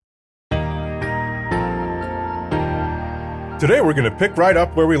Today we're going to pick right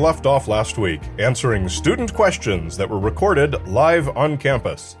up where we left off last week, answering student questions that were recorded live on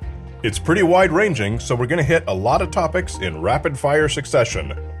campus. It's pretty wide-ranging, so we're going to hit a lot of topics in rapid-fire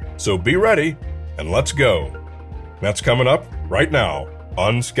succession. So be ready, and let's go. That's coming up right now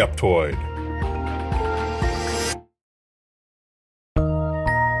on Skeptoid.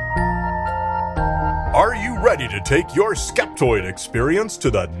 Are you ready to take your Skeptoid experience to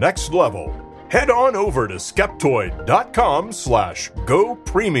the next level? Head on over to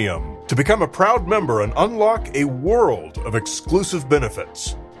skeptoid.com/go-premium to become a proud member and unlock a world of exclusive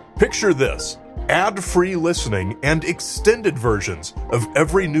benefits. Picture this: ad-free listening and extended versions of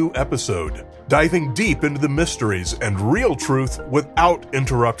every new episode, diving deep into the mysteries and real truth without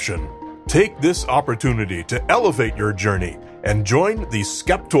interruption. Take this opportunity to elevate your journey and join the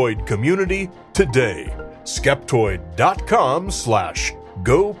Skeptoid community today.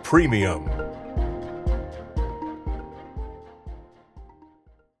 skeptoid.com/go-premium.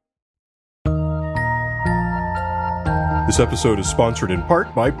 This episode is sponsored in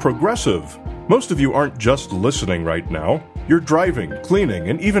part by Progressive. Most of you aren't just listening right now. You're driving, cleaning,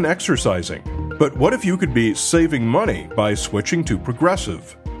 and even exercising. But what if you could be saving money by switching to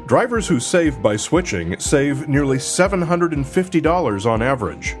Progressive? Drivers who save by switching save nearly $750 on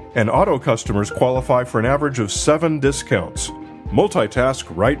average, and auto customers qualify for an average of 7 discounts. Multitask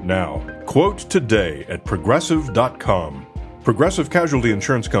right now. Quote today at Progressive.com. Progressive Casualty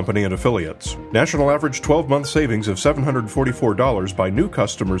Insurance Company and Affiliates. National average 12-month savings of $744 by new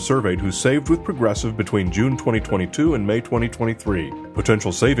customers surveyed who saved with Progressive between June 2022 and May 2023.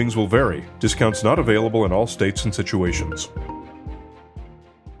 Potential savings will vary. Discounts not available in all states and situations.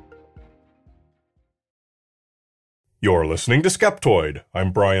 You're listening to Skeptoid.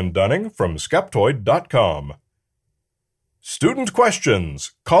 I'm Brian Dunning from Skeptoid.com. Student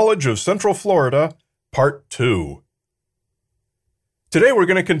Questions, College of Central Florida, Part 2. Today we're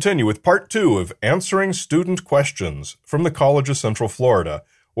going to continue with Part 2 of Answering Student Questions from the College of Central Florida,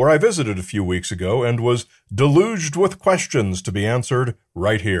 where I visited a few weeks ago and was deluged with questions to be answered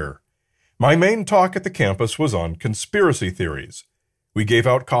right here. My main talk at the campus was on conspiracy theories. We gave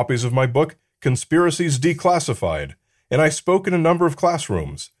out copies of my book, Conspiracies Declassified, and I spoke in a number of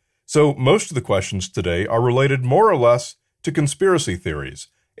classrooms. So most of the questions today are related more or less to conspiracy theories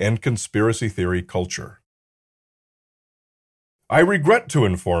and conspiracy theory culture. I regret to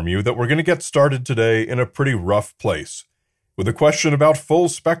inform you that we're going to get started today in a pretty rough place, with a question about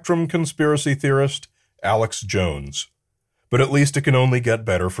full-spectrum conspiracy theorist Alex Jones. But at least it can only get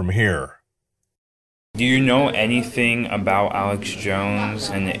better from here. Do you know anything about Alex Jones?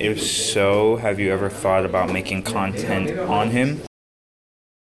 And if so, have you ever thought about making content on him?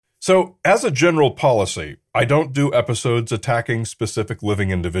 So, as a general policy, I don't do episodes attacking specific living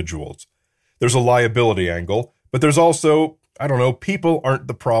individuals. There's a liability angle, but there's also, people aren't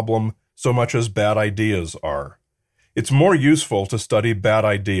the problem so much as bad ideas are. It's more useful to study bad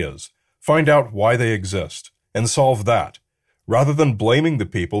ideas, find out why they exist, and solve that, rather than blaming the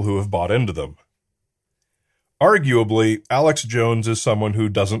people who have bought into them. Arguably, Alex Jones is someone who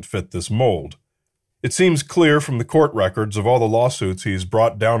doesn't fit this mold. It seems clear from the court records of all the lawsuits he's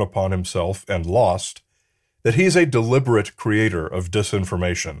brought down upon himself and lost that he's a deliberate creator of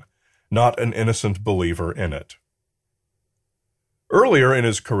disinformation, not an innocent believer in it. Earlier in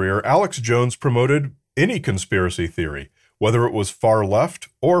his career, Alex Jones promoted any conspiracy theory, whether it was far left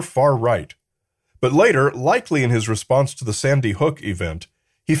or far right. But later, likely in his response to the Sandy Hook event,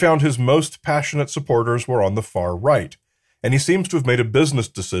 he found his most passionate supporters were on the far right, and he seems to have made a business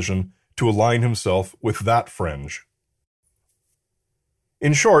decision to align himself with that fringe.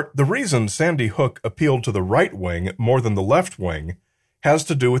 In short, the reason Sandy Hook appealed to the right wing more than the left wing has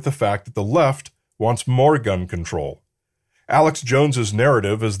to do with the fact that the left wants more gun control. Alex Jones's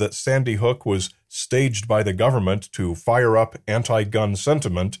narrative is that Sandy Hook was staged by the government to fire up anti-gun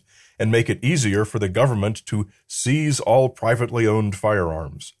sentiment and make it easier for the government to seize all privately owned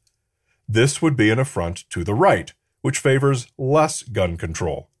firearms. This would be an affront to the right, which favors less gun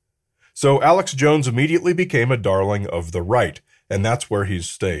control. So Alex Jones immediately became a darling of the right, and that's where he's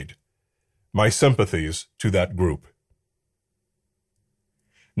stayed. My sympathies to that group.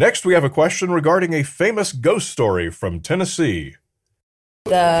 Next, we have a question regarding a famous ghost story from Tennessee.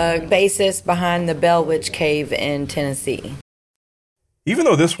 The basis behind the Bell Witch Cave in Tennessee. Even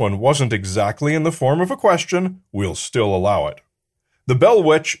though this one wasn't exactly in the form of a question, we'll still allow it. The Bell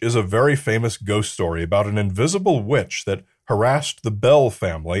Witch is a very famous ghost story about an invisible witch that harassed the Bell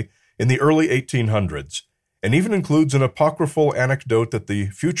family in the early 1800s, and even includes an apocryphal anecdote that the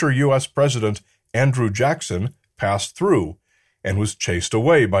future U.S. President Andrew Jackson passed through and was chased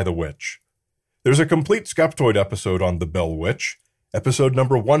away by the witch. There's a complete Skeptoid episode on the Bell Witch, episode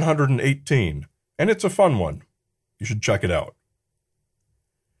number 118, and it's a fun one. You should check it out.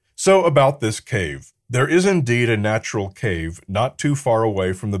 So about this cave. There is indeed a natural cave not too far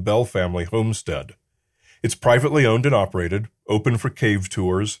away from the Bell family homestead. It's privately owned and operated, open for cave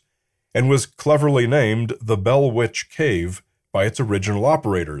tours, and was cleverly named the Bell Witch Cave by its original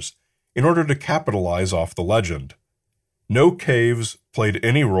operators, in order to capitalize off the legend. No caves played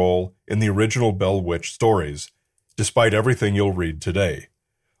any role in the original Bell Witch stories, despite everything you'll read today.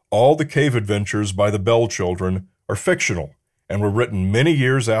 All the cave adventures by the Bell children are fictional and were written many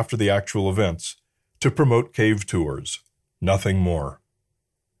years after the actual events to promote cave tours, nothing more.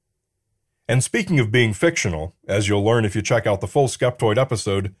 And speaking of being fictional, as you'll learn if you check out the full Skeptoid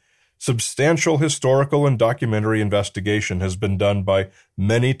episode, substantial historical and documentary investigation has been done by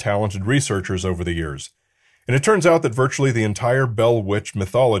many talented researchers over the years, and it turns out that virtually the entire Bell Witch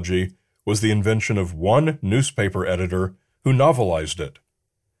mythology was the invention of one newspaper editor who novelized it.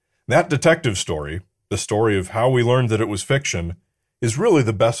 That detective story, the story of how we learned that it was fiction, is really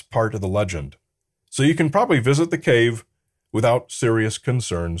the best part of the legend. So you can probably visit the cave without serious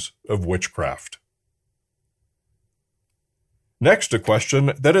concerns of witchcraft. Next, a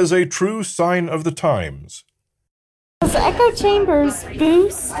question that is a true sign of the times. Does echo chambers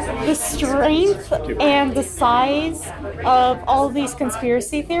boost the strength and the size of all of these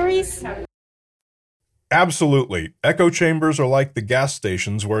conspiracy theories? Absolutely. Echo chambers are like the gas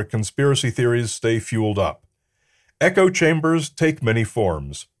stations where conspiracy theories stay fueled up. Echo chambers take many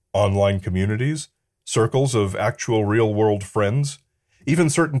forms: online communities, circles of actual real-world friends, even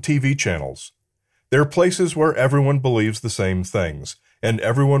certain TV channels. They're places where everyone believes the same things, and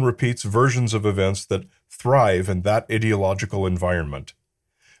everyone repeats versions of events that thrive in that ideological environment.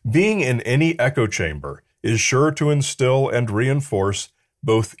 Being in any echo chamber is sure to instill and reinforce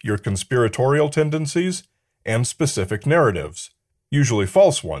both your conspiratorial tendencies and specific narratives, usually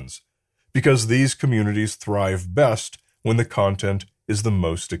false ones, because these communities thrive best when the content is the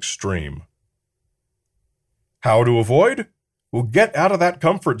most extreme. How to avoid? Well, get out of that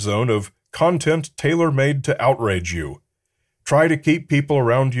comfort zone of content tailor-made to outrage you. Try to keep people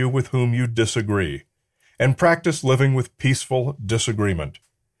around you with whom you disagree, and practice living with peaceful disagreement.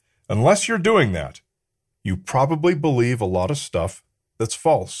 Unless you're doing that, you probably believe a lot of stuff that's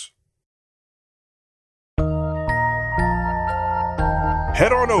false.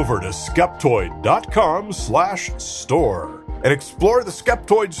 Head on over to Skeptoid.com/store and explore the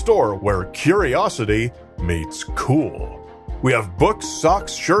Skeptoid store where curiosity meets cool. We have books,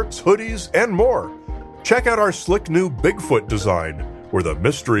 socks, shirts, hoodies, and more. Check out our slick new Bigfoot design, where the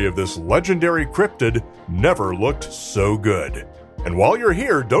mystery of this legendary cryptid never looked so good. And while you're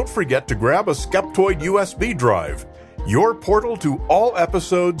here, don't forget to grab a Skeptoid USB drive, your portal to all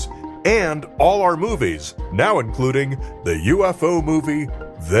episodes and all our movies, now including the UFO movie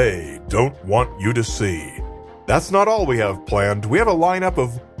They Don't Want You to See. That's not all we have planned. We have a lineup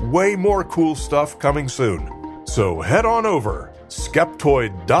of way more cool stuff coming soon. So head on over,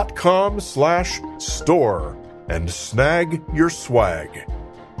 Skeptoid.com/store, and snag your swag.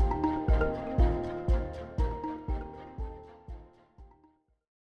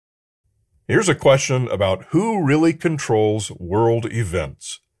 Here's a question about who really controls world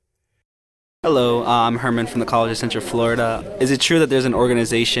events. Hello, I'm Herman from the College of Central Florida. Is it true that there's an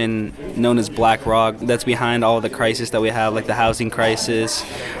organization known as BlackRock that's behind all the crisis that we have, like the housing crisis,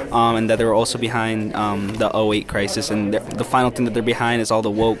 and that they're also behind the '08 crisis, and the final thing that they're behind is all the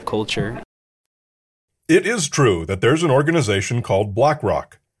woke culture? It is true that there's an organization called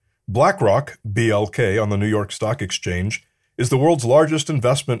BlackRock. BlackRock, BLK on the New York Stock Exchange, is the world's largest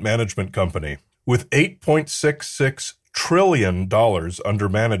investment management company, with $8.66 trillion under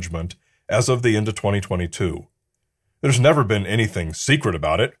management as of the end of 2022. There's never been anything secret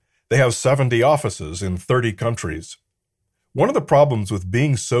about it. They have 70 offices in 30 countries. One of the problems with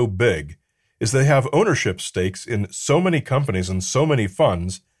being so big is they have ownership stakes in so many companies and so many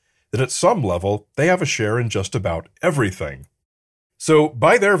funds that at some level they have a share in just about everything. So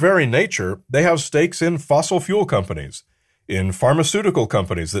by their very nature, they have stakes in fossil fuel companies, in pharmaceutical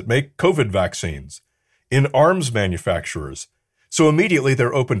companies that make COVID vaccines, in arms manufacturers. So immediately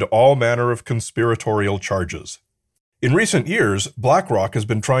they're open to all manner of conspiratorial charges. In recent years, BlackRock has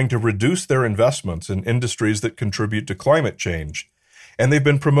been trying to reduce their investments in industries that contribute to climate change, and they've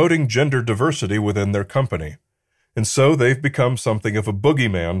been promoting gender diversity within their company. And so they've become something of a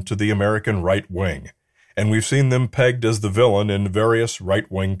boogeyman to the American right wing, and we've seen them pegged as the villain in various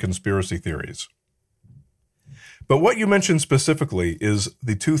right-wing conspiracy theories. But what you mentioned specifically is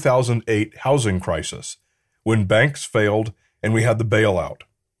the 2008 housing crisis, when banks failed and we had the bailout.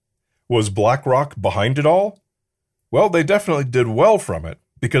 Was BlackRock behind it all? Well, they definitely did well from it,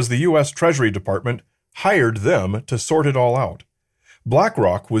 because the U.S. Treasury Department hired them to sort it all out.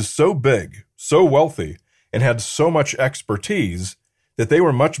 BlackRock was so big, so wealthy, and had so much expertise that they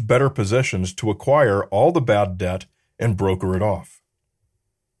were much better positioned to acquire all the bad debt and broker it off.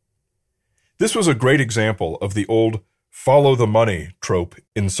 This was a great example of the old follow the money trope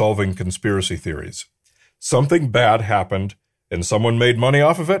in solving conspiracy theories. Something bad happened, and someone made money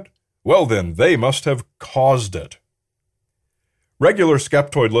off of it? Well then, they must have caused it. Regular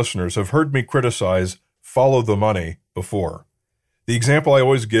Skeptoid listeners have heard me criticize follow the money before. The example I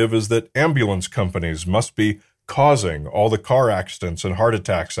always give is that ambulance companies must be causing all the car accidents and heart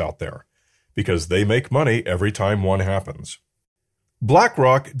attacks out there, because they make money every time one happens.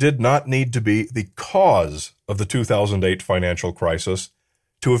 BlackRock did not need to be the cause of the 2008 financial crisis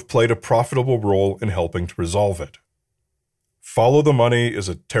to have played a profitable role in helping to resolve it. Follow the money is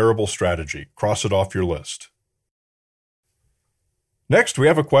a terrible strategy. Cross it off your list. Next, we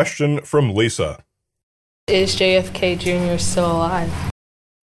have a question from Lisa. Is JFK Jr. still alive?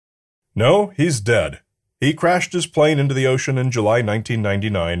 No, he's dead. He crashed his plane into the ocean in July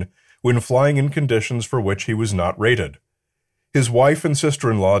 1999 when flying in conditions for which he was not rated. His wife and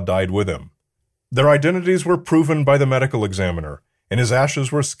sister-in-law died with him. Their identities were proven by the medical examiner, and his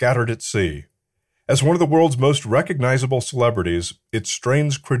ashes were scattered at sea. As one of the world's most recognizable celebrities, it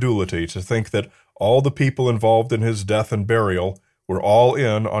strains credulity to think that all the people involved in his death and burial were all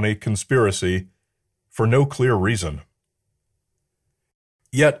in on a conspiracy for no clear reason.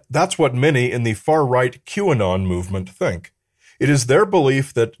 Yet, that's what many in the far-right QAnon movement think. It is their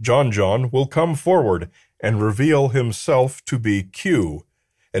belief that John will come forward and reveal himself to be Q,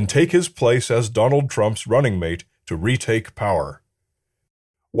 and take his place as Donald Trump's running mate to retake power.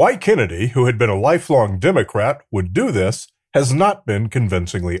 Why Kennedy, who had been a lifelong Democrat, would do this has not been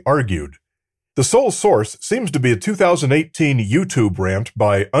convincingly argued. The sole source seems to be a 2018 YouTube rant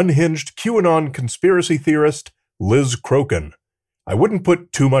by unhinged QAnon conspiracy theorist Liz Crokin. I wouldn't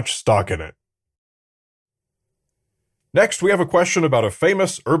put too much stock in it. Next, we have a question about a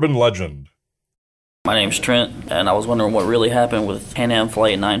famous urban legend. My name's Trent, and I was wondering what really happened with Pan Am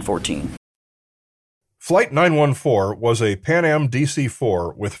Flight 914. Flight 914 was a Pan Am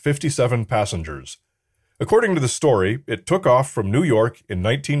DC-4 with 57 passengers. According to the story, it took off from New York in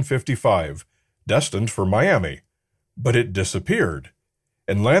 1955, destined for Miami, but it disappeared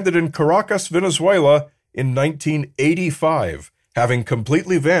and landed in Caracas, Venezuela in 1985, having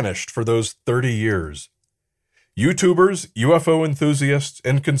completely vanished for those 30 years. YouTubers, UFO enthusiasts,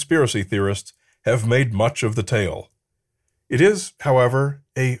 and conspiracy theorists have made much of the tale. It is, however,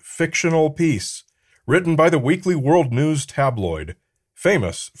 a fictional piece, written by the Weekly World News tabloid,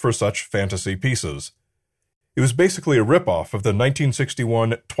 famous for such fantasy pieces. It was basically a ripoff of the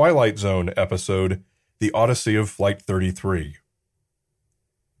 1961 Twilight Zone episode, The Odyssey of Flight 33.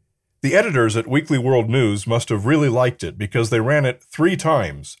 The editors at Weekly World News must have really liked it because they ran it 3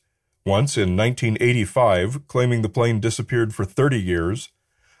 times, once in 1985, claiming the plane disappeared for 30 years,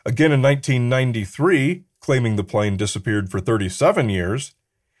 again in 1993, claiming the plane disappeared for 37 years,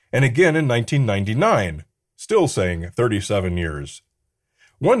 and again in 1999, still saying 37 years.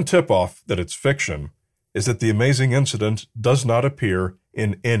 One tip-off that it's fiction is that the amazing incident does not appear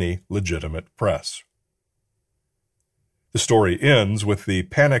in any legitimate press. The story ends with the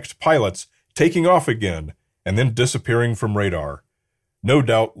panicked pilots taking off again and then disappearing from radar, no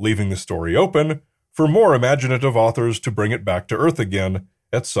doubt leaving the story open for more imaginative authors to bring it back to Earth again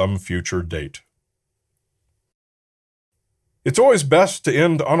at some future date. It's always best to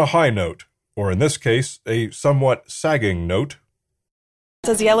end on a high note, or in this case, a somewhat sagging note.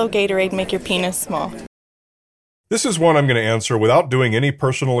 Does yellow Gatorade make your penis small? This is one I'm going to answer without doing any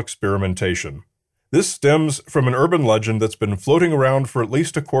personal experimentation. This stems from an urban legend that's been floating around for at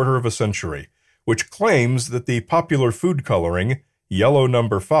least a quarter of a century, which claims that the popular food coloring, yellow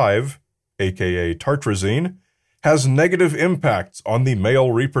number 5, aka tartrazine, has negative impacts on the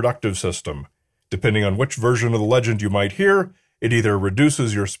male reproductive system. Depending on which version of the legend you might hear, it either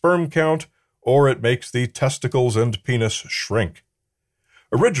reduces your sperm count or it makes the testicles and penis shrink.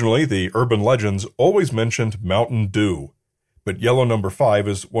 Originally, the urban legends always mentioned Mountain Dew, but yellow number 5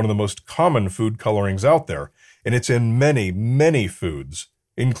 is one of the most common food colorings out there, and it's in many, many foods,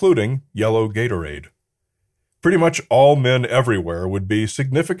 including yellow Gatorade. Pretty much all men everywhere would be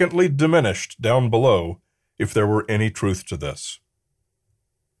significantly diminished down below if there were any truth to this.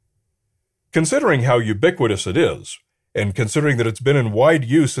 Considering how ubiquitous it is, and considering that it's been in wide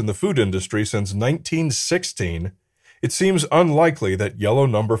use in the food industry since 1916, it seems unlikely that yellow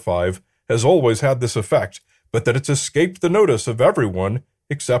number 5 has always had this effect, but that it's escaped the notice of everyone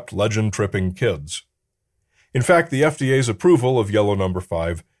except legend-tripping kids. In fact, the FDA's approval of yellow number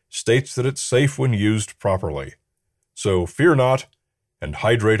 5 states that it's safe when used properly. So fear not and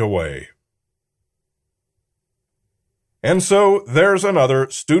hydrate away. And so there's another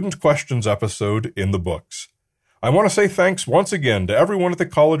Student Questions episode in the books. I want to say thanks once again to everyone at the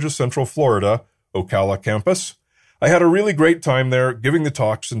College of Central Florida, Ocala campus. I had a really great time there giving the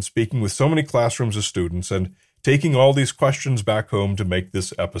talks and speaking with so many classrooms of students and taking all these questions back home to make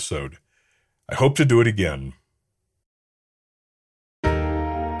this episode. I hope to do it again.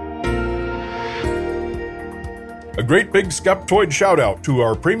 A great big Skeptoid shout-out to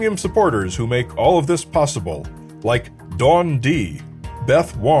our premium supporters who make all of this possible, like Dawn D.,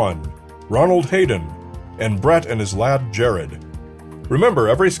 Beth Wan, Ronald Hayden, and Brett and his lad Jared. Remember,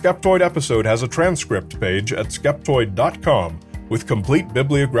 every Skeptoid episode has a transcript page at skeptoid.com with complete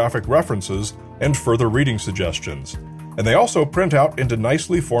bibliographic references and further reading suggestions, and they also print out into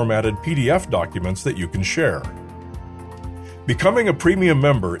nicely formatted PDF documents that you can share. Becoming a premium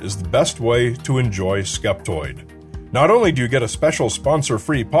member is the best way to enjoy Skeptoid. Not only do you get a special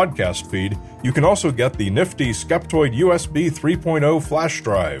sponsor-free podcast feed, you can also get the nifty Skeptoid USB 3.0 flash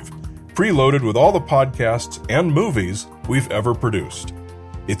drive, preloaded with all the podcasts and movies we've ever produced.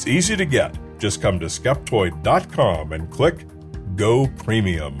 It's easy to get. Just come to Skeptoid.com and click Go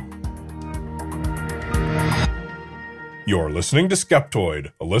Premium. You're listening to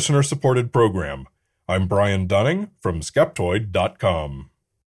Skeptoid, a listener-supported program. I'm Brian Dunning from Skeptoid.com.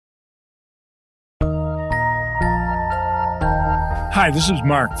 Hi, this is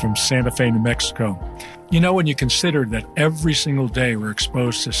Mark from Santa Fe, New Mexico. You know, when you consider that every single day we're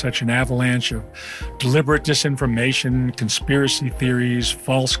exposed to such an avalanche of deliberate disinformation, conspiracy theories,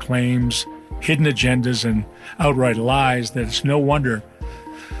 false claims, hidden agendas, and outright lies, that it's no wonder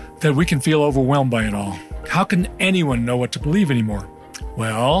that we can feel overwhelmed by it all. How can anyone know what to believe anymore?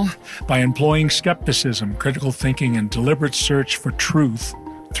 Well, by employing skepticism, critical thinking, and deliberate search for truth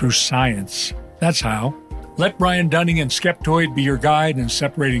through science. That's how. Let Brian Dunning and Skeptoid be your guide in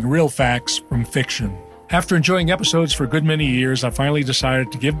separating real facts from fiction. After enjoying episodes for a good many years, I finally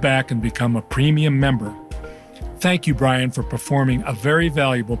decided to give back and become a premium member. Thank you, Brian, for performing a very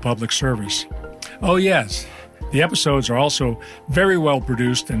valuable public service. Oh, yes, the episodes are also very well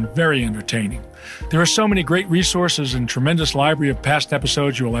produced and very entertaining. There are so many great resources and tremendous library of past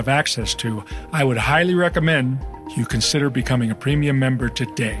episodes you will have access to. I would highly recommend you consider becoming a premium member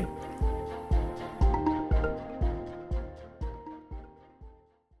today.